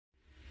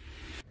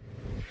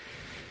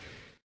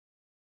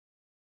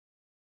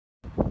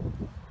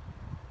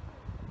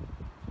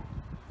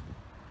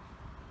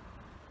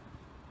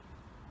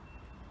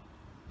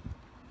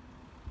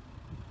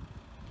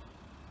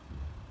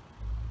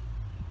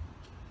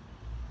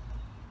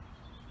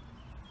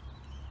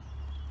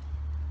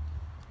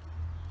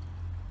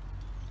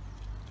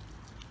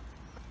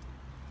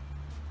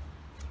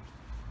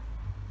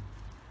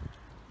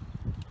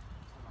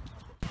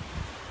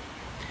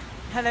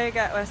Hello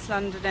Get West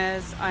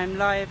Londoners, I'm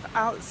live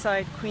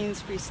outside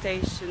Queensbury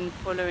Station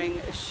following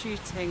a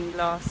shooting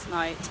last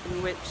night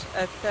in which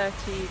a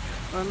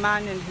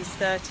man in his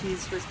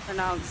 30s was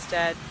pronounced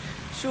dead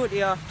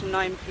shortly after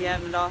 9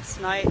 PM last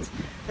night.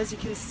 As you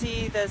can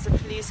see, there's a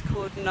police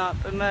cordon up.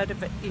 A murder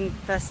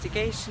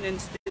investigation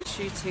into the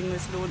shooting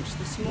was launched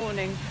this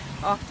morning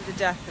after the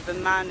death of a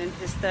man in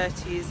his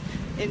 30s.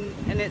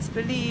 And it's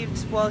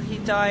believed while he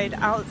died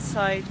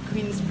outside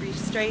Queensbury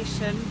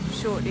Station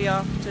shortly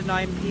after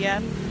 9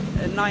 PM,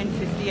 at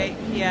 9:58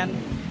 PM,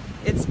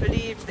 it's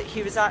believed that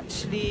he was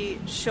actually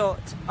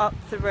shot up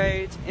the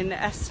road in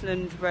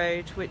Cumberland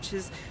Road, which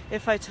is,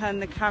 if I turn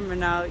the camera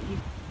now,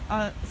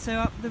 so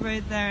up the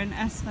road there in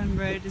Cumberland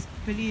Road is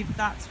believed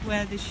that's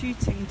where the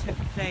shooting took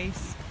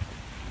place.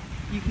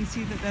 You can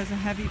see that there's a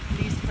heavy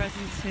police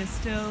presence here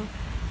still.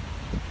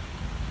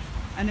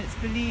 And it's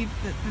believed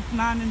that the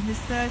man in his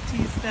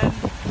 30s then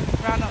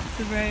ran up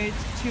the road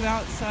to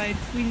outside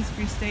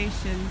Queensbury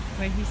Station,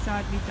 where he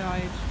sadly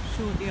died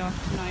shortly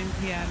after 9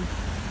 PM.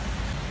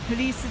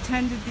 Police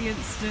attended the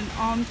incident.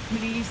 Armed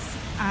police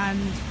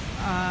and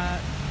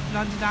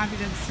London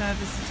Ambulance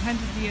Service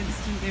attended the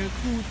incident. They were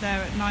called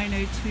there at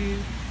 9:02.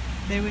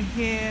 They were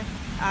here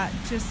at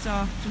just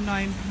after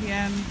 9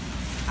 PM.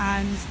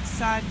 And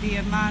sadly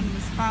a man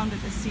was found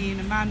at the scene.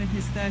 A man in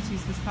his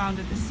 30s was found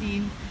at the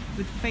scene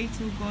with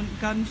fatal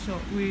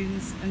gunshot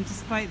wounds, and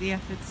despite the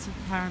efforts of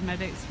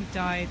paramedics, he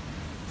died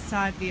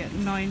sadly at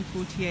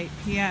 9:48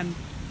 PM.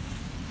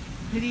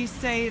 Police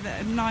say that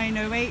at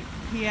 9:08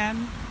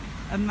 PM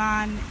a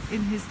man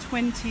in his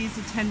 20s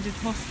attended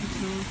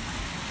hospital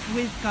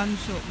with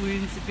gunshot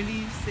wounds.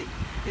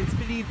 It's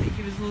believed that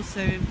he was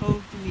also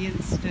involved in the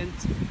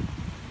incident.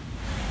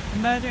 A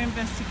murder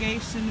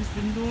investigation has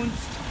been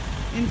launched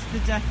into the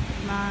death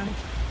of the man,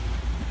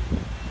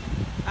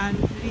 and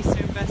police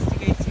are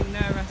investigating. No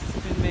arrests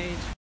have been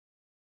made.